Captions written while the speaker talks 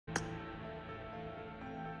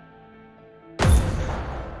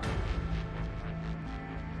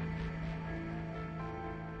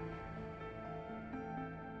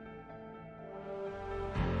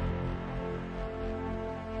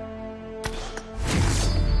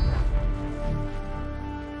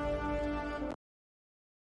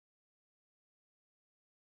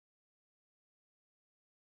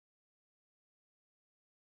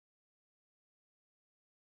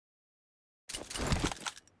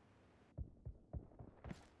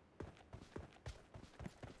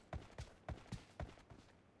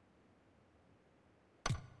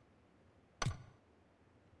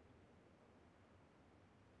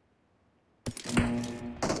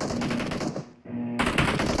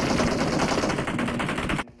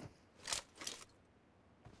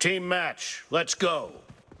Team match, let's go.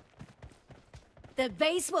 The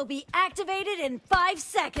base will be activated in 5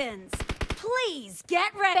 seconds. Please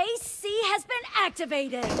get ready. Base C has been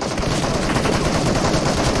activated.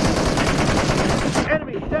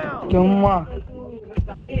 Enemy down.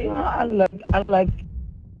 I like.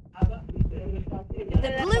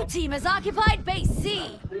 The blue team has occupied base C.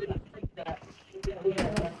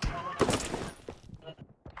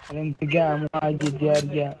 الانتقام واجد يا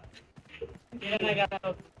رجال.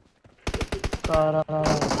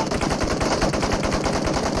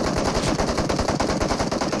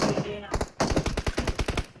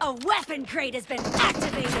 A weapon crate has been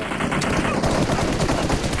activated.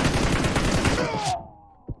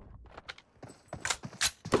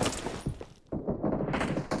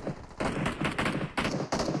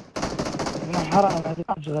 حرام هذه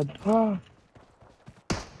أجغد.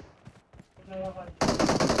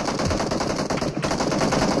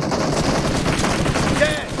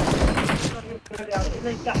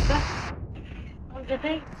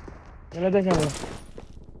 يلا ده كذا.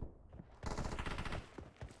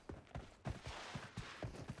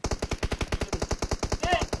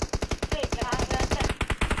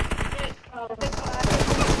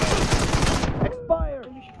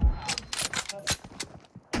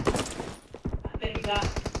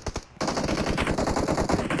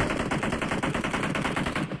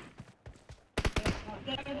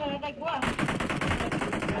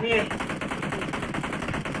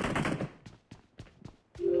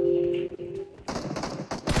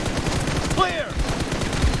 Clear.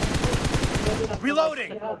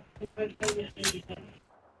 Reloading.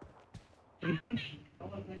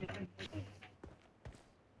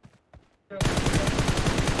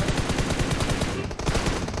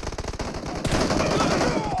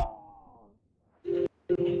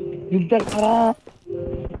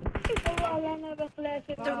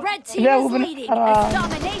 The red team is leading as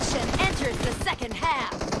domination enters the second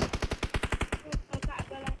half.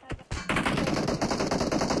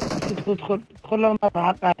 ادخل المطعم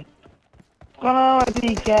حقك. ادخل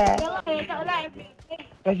وديك.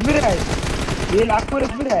 اصبر يلعب كورة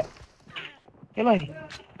اصبر. يلا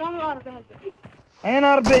اين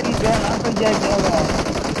 40 كان عفوا جاي هذا.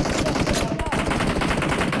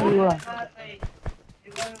 ايوه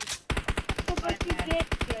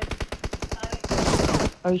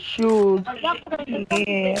الشوت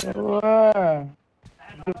ايوه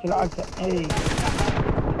جبت العكس اي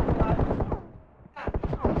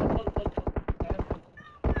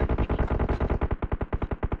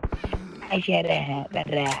عشرها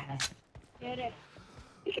بالراحة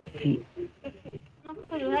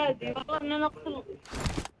نقتل هذه والله نقتل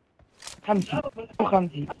 50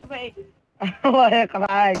 50 الله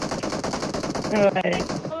يقطعك والله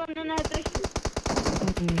اننا ادري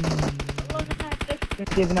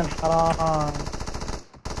يا ابن الحرام.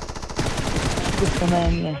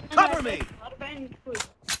 8 Cover me. 40 كويس.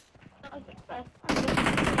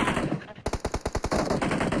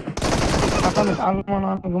 أخلص على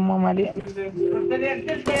المناطق قمام عليه.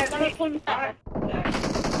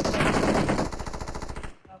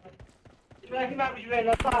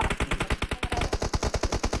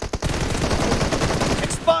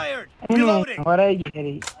 Expired. Reloading. وراي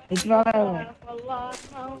جري. اسمع والله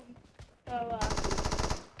ما هو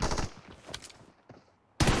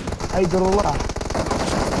حيدر الله.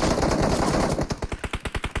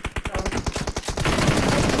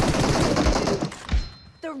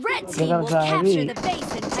 The red team will capture the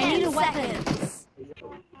base in 10 seconds.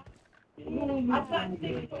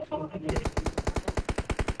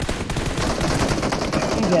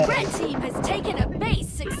 The red team has taken a base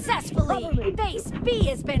successfully. Base B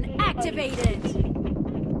has been activated.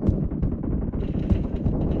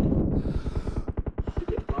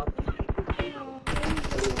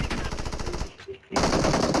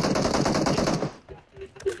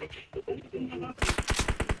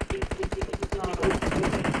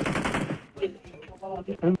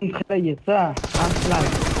 خليت صح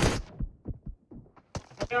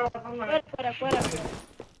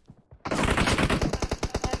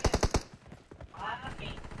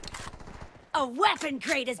A weapon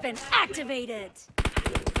crate has been activated.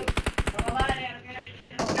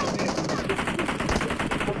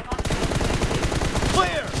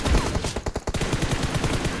 Clear.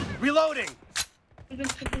 Reloading.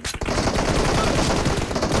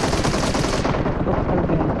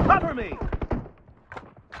 Cover me.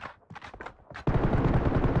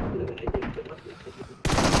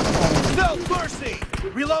 No mercy.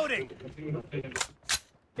 Reloading.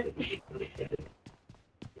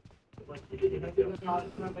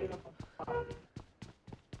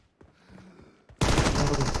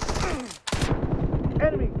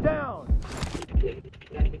 Enemy down.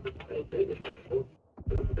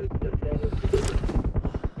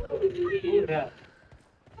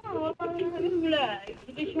 والله أنا ملاعب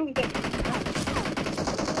ليش هم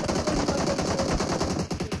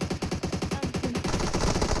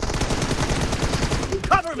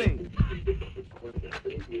Cover me!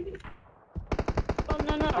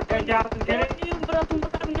 يوم براسهم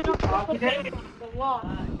بطلع من هنا والله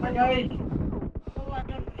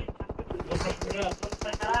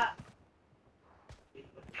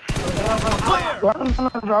Clear! وانا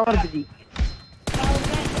بعور بدي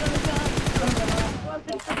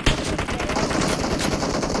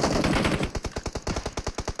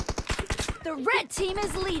The red team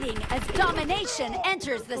is leading as domination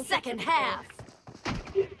enters the second half.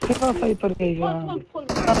 كيف اسيطر يا جماعه؟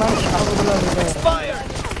 انا مش حافظ ولا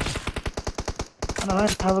Expired! انا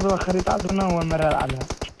مش حافظ ولا خريطه عدنا اول مره العبها.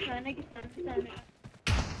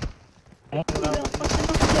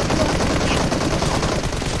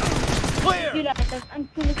 Clear!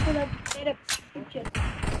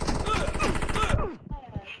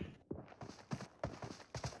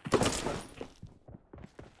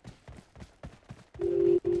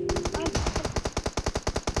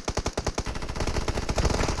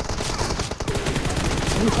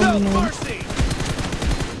 No mercy!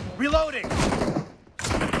 Reloading!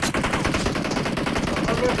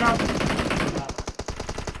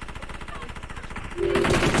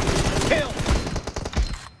 Kill!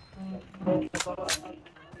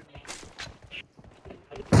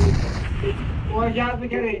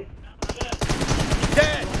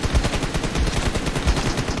 Dead!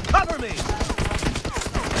 Cover me!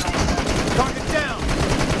 Target down!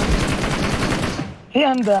 هي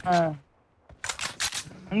عندها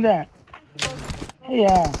هي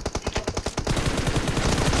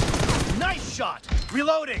Nice shot!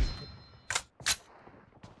 Reloading!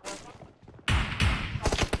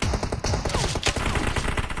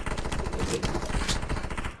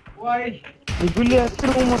 يقول لي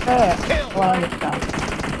اسير متاع Kill! وانا لسه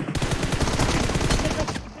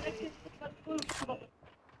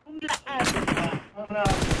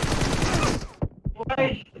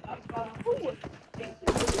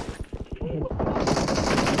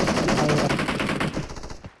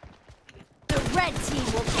The red team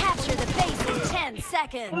will capture the base in 10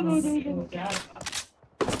 seconds.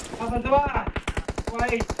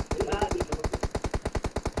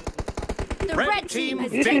 The red team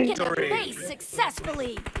has taken the victory. base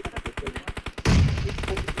successfully.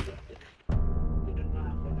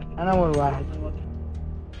 انا اول واحد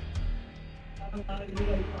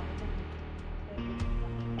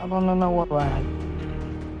اظن انا اول واحد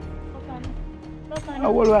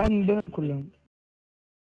اول واحد من دون كلهم.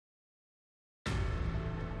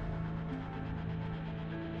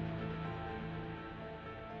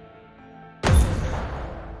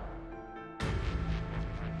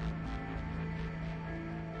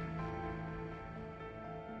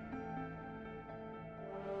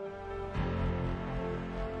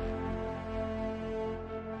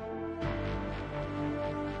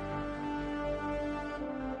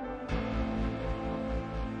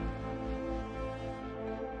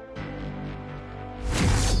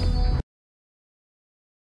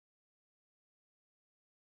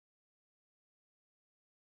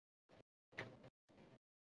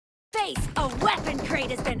 Base, a weapon crate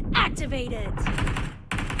has been activated.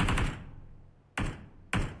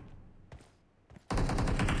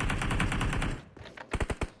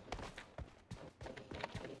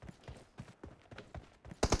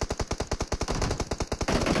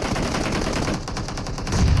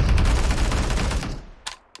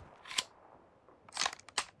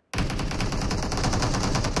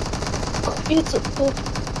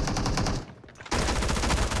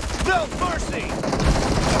 No mercy!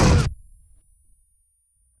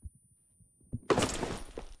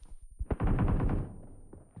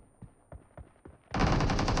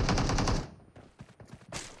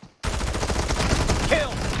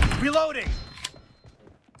 Kill! Reloading!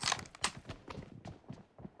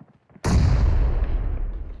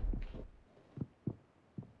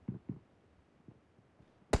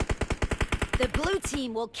 The blue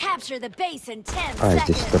team will capture the base in 10 Здесь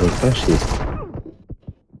seconds. второй этаж есть.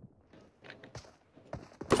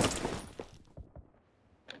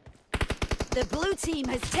 The blue team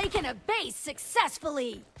has taken a base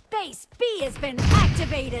successfully. Base B has been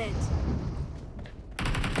activated.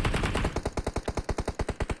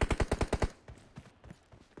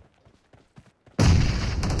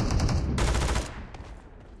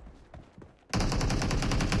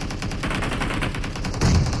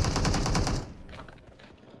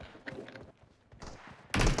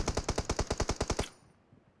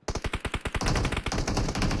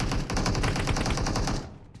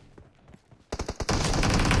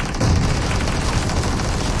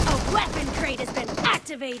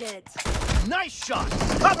 activated. Nice shot!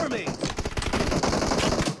 Cover me!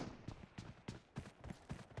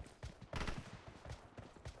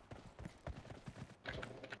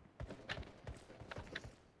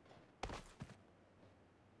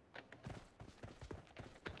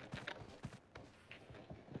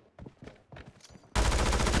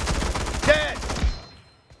 Dead!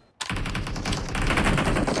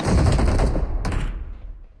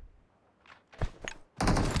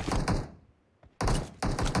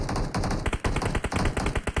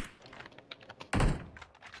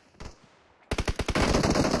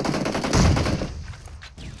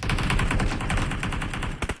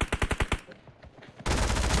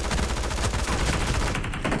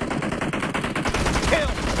 Kill!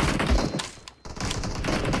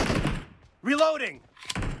 Reloading!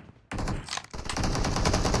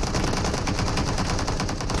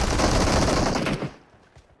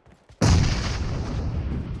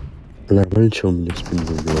 Нормально, что он мне в спину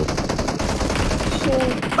убивал?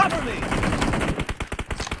 Cover me!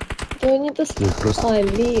 Я не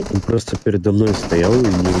достали. Он просто передо мной стоял и не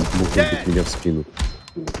мог убить меня в спину.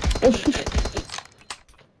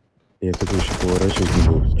 Я такой еще поворачиваюсь,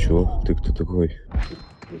 думаю, чё? Ты кто такой?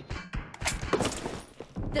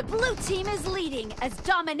 The blue team is leading as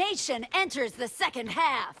domination enters the second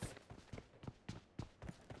half.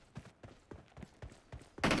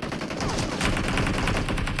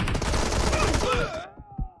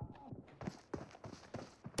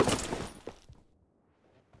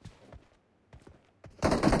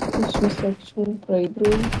 В смысле, почему мы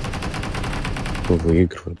проигрываем? Кто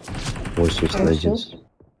выигрывает? 81.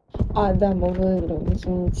 А, да, мы выиграем,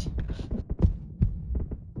 извините.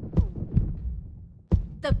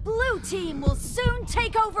 The blue team will soon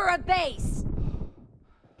take over a base.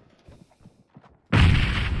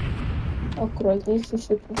 Аккуратнее,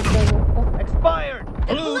 если это граната. Expired!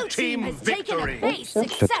 The Blue blue team team has taken a victory! base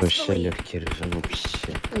Это вообще successfully. легкий режим вообще.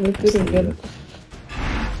 Выиграем.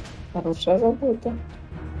 Хорошая работа.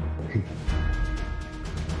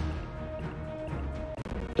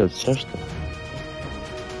 Это все, что?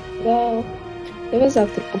 Да. Давай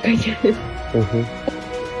завтра погоняем. Угу.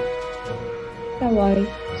 Давай.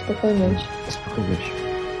 Спокойной ночи. Спокойной ночи.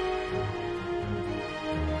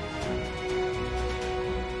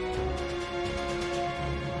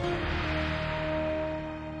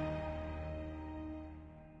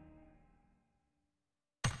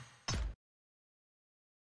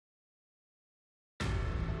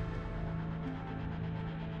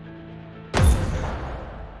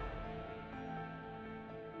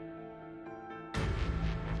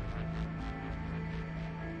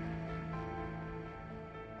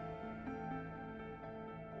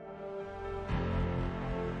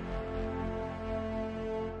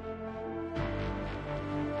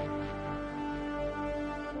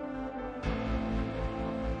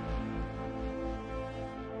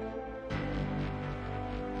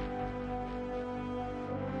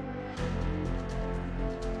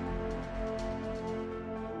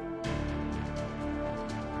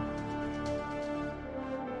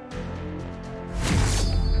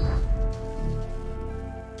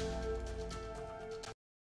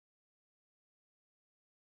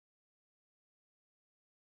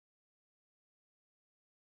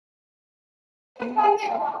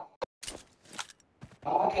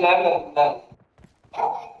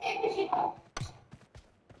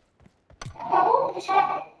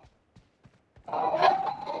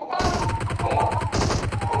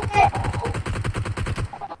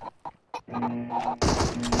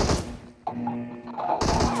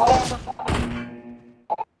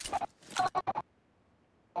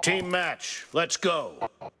 Team match, let's go.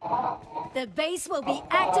 The base will be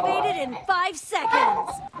activated in 5 seconds.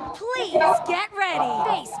 Please get ready.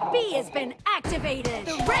 Base B has been activated.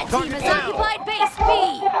 The red team has occupied base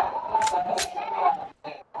B.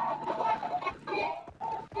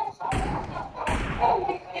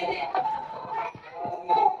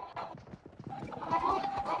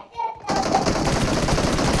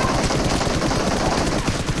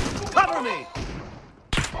 Cover me!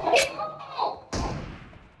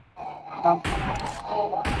 A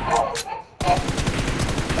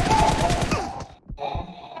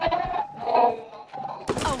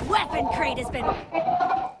weapon crate has been...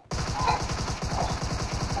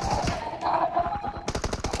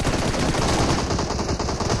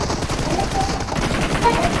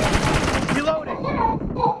 Reloading!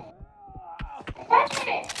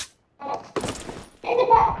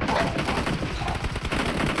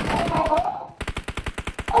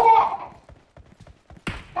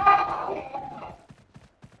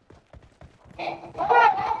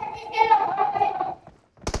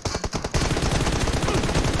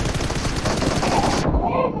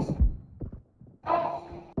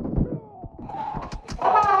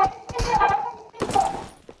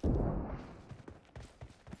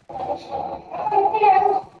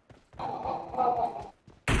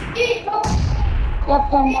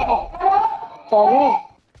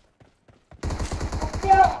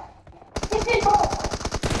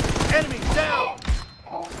 Enemy down!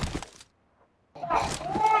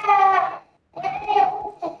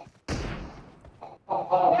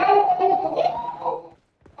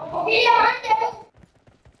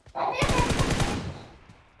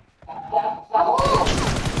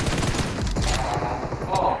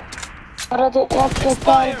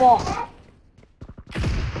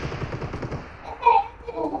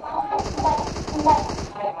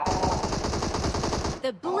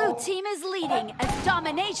 The blue team is leading as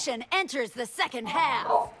domination enters the second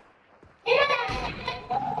half.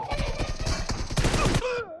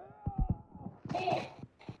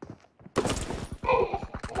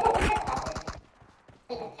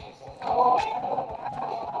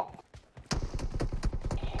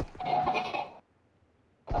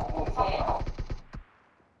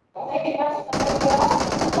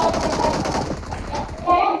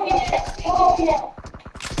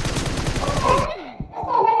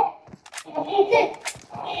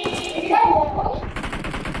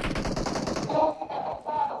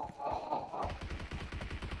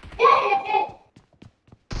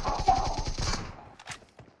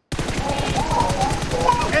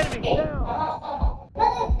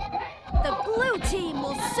 The blue team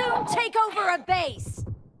will soon take over a base.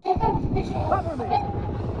 Cover me!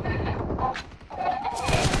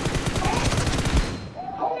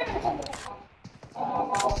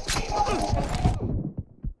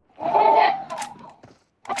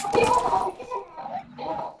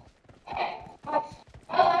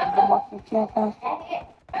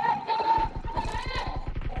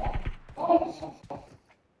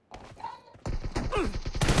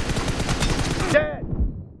 Dead!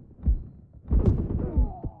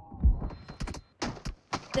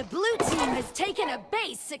 The blue team has taken a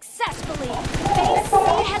base successfully. Base C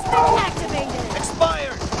has been activated.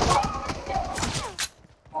 Expired!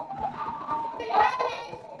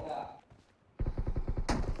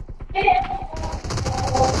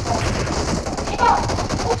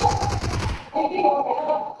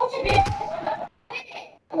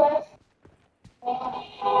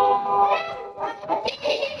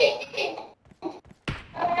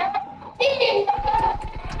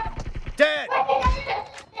 Dead!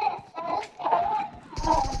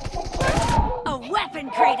 A weapon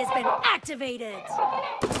crate has been activated.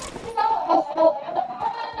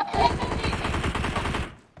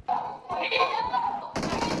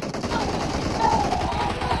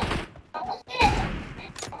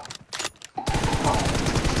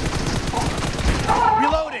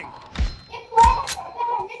 Reloading!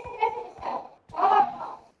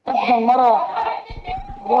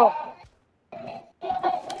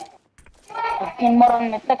 مرة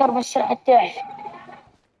نتذكر بالشرح التاعي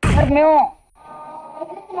ارميو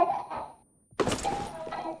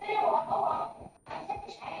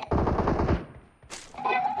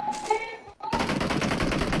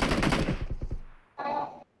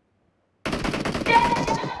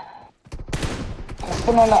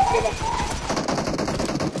لا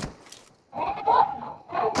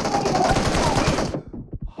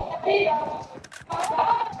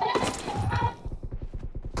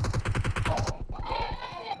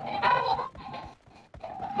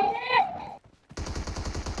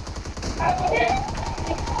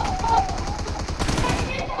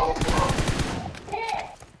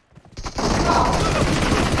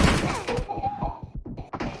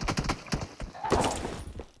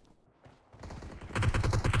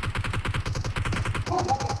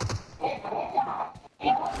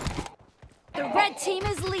The red team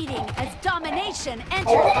is leading as domination enters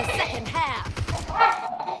the second half.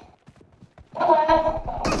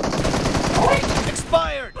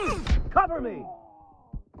 Expired! Cover me!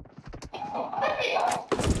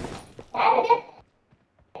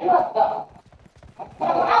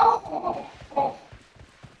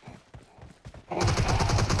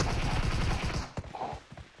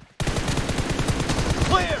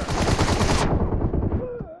 Clear!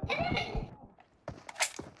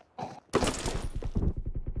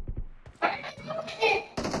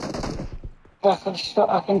 داخل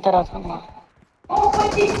السوق انت راس الله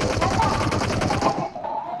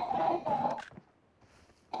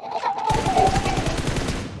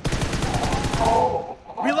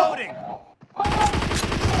Reloading!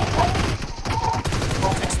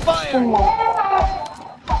 Expired!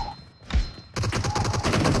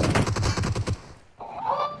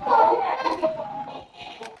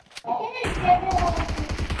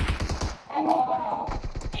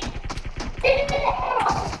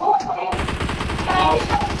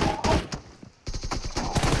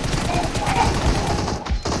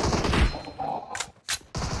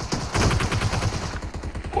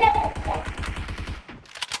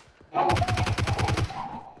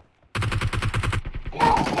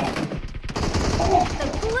 The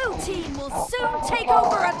blue team will soon take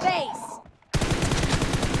over a base.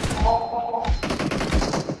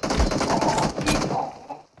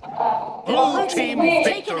 The blue team has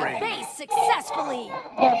taken a base successfully.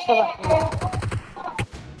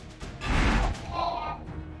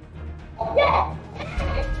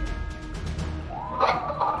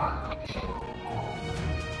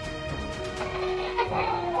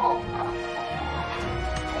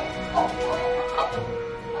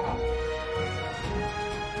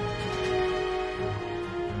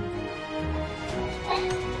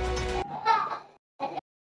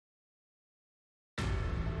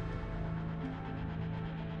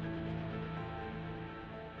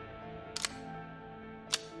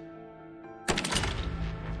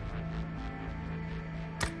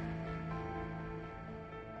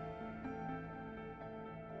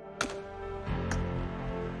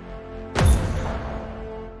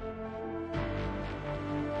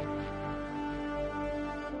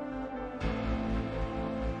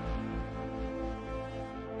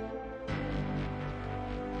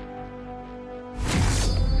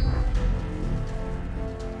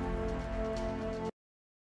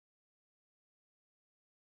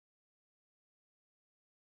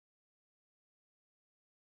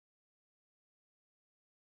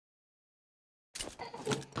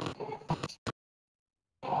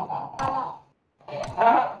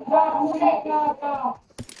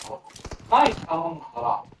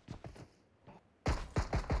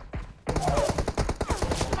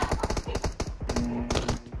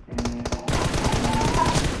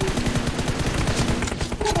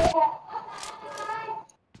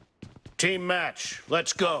 Team match,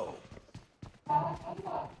 let's go. The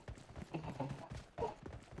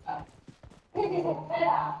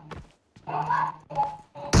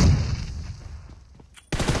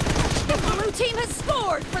blue team has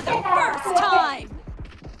scored for the first time.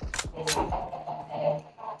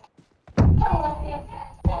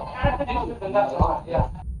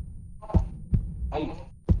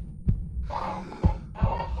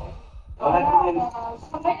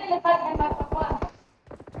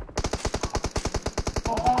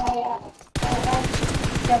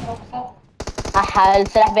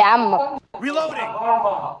 السلاح بعمك. Reloading.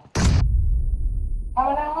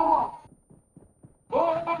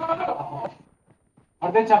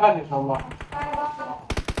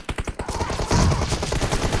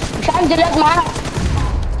 مش عندي لاد معاك.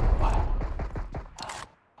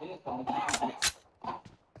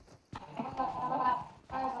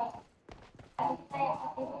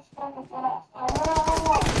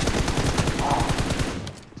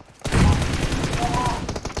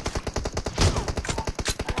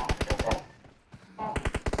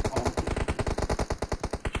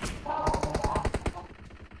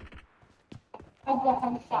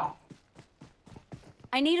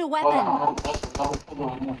 I need a weapon.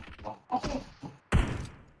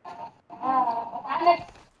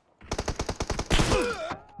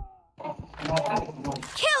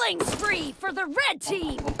 Killing spree for the red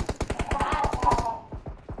team.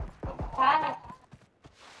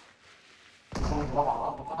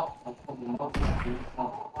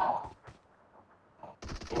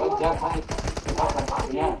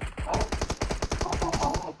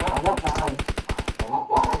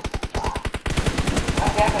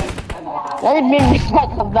 لازم نلبسها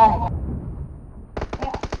كبار.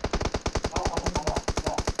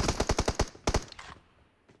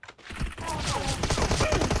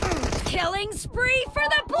 Killing spree for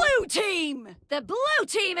the blue team. The blue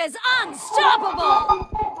team is unstoppable.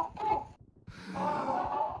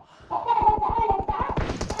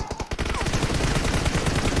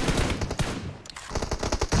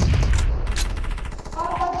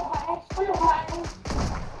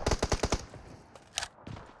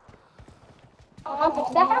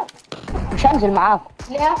 مش هنزل معاكم.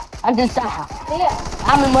 ليه؟ انزل ساحة. ليه؟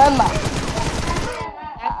 اعمل مهمة.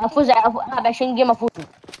 افوز العب 20 جيم افوز. ليه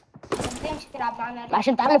مش هتلعب معانا؟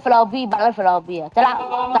 عشان تعمل في الأوبي بعمل في الأوبي. تلعب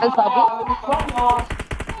تعمل في الأوبي.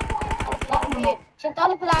 عشان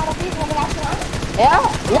تقول في العربية ما بنلعبش معانا؟ ايه؟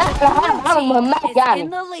 لا انا هعمل مهمات يعني. In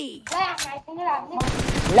the lead. لا احنا عايزين نلعب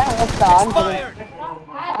لا يا اسطى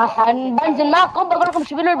انزل. بنزل معاكم بقول لكم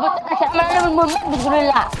شوفوا لي البوت عشان اعمل المهمات بتقولوا لي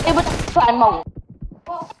لا. ايه بوت تدفع الموت.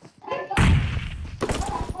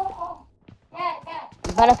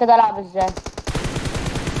 انا كده العب ازاي؟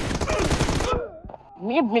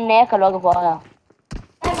 مين ابن النياكه اللي واقف ورايا؟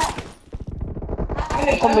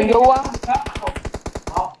 كم من جوه؟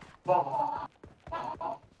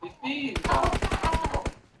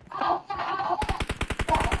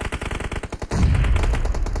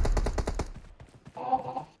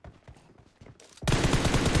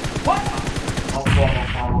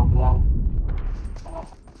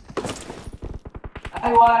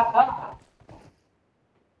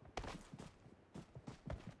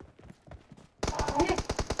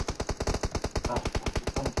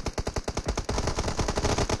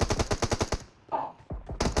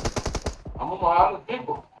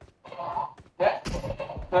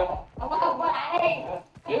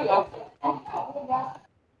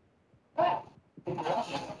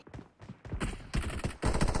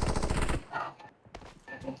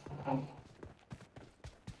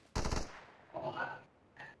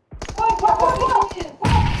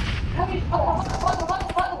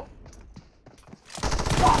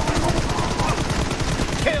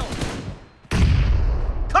 Kill!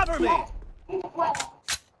 Cover me!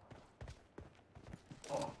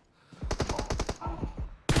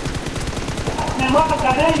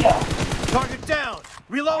 Target down!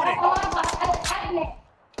 Reloading!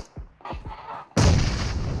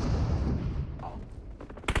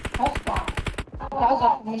 عايز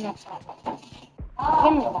اخد منك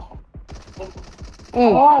كمل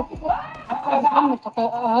عمتك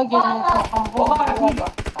هاجي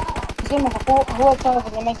زي ما هو الطرف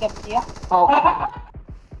اللي ما جاب دي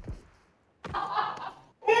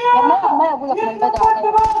ما اقول لك من بدري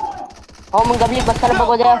هو من قبليك بس انا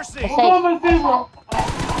بقول ايه بس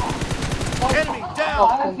Enemy down!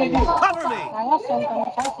 Cover me! يعني اصلا انت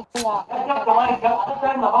مش عايز تطلع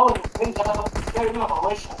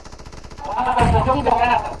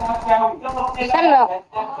استنى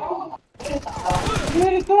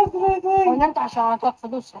ولا انت عشان اعطاك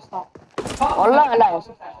فلوس يا اسطى والله لا يا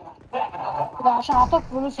اسطى لا عشان اعطاك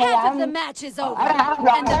فلوس يا Half of the عم match is over, انا عارف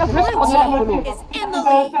and the blue team is in the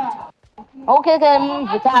lead. هو كده كده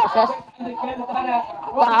بتاع اساس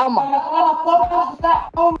بتاع عمر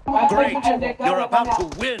Great! You're about to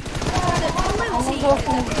win! The blue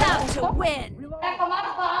team is about to win.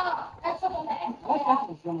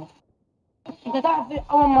 انت تعرف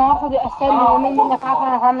اول ما اخد الاسامي منك عارف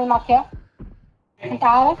انا هعمل معاك ايه؟ انت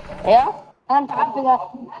عارف؟ ايه انت عارف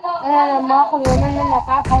انا لما اخد يومين منك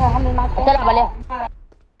عارف انا هعمل معاك ايه؟ هتلعب عليها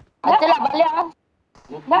هتلعب عليها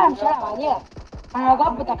لا مش هلعب عليها انا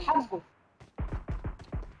هظبطك حبه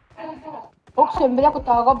اقسم بالله كنت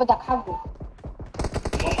هظبطك حبه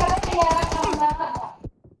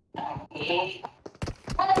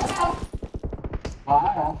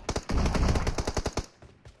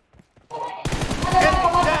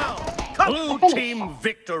Enemy down! Blue team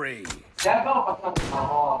victory!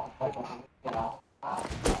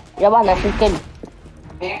 يابا انا عشان كده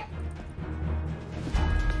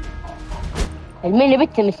الميني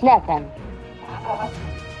بت مسناك انا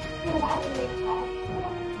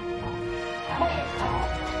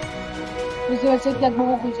بس وسيت لك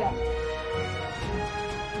بابوك وجا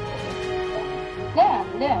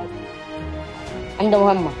لا عنده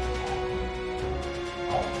مهمة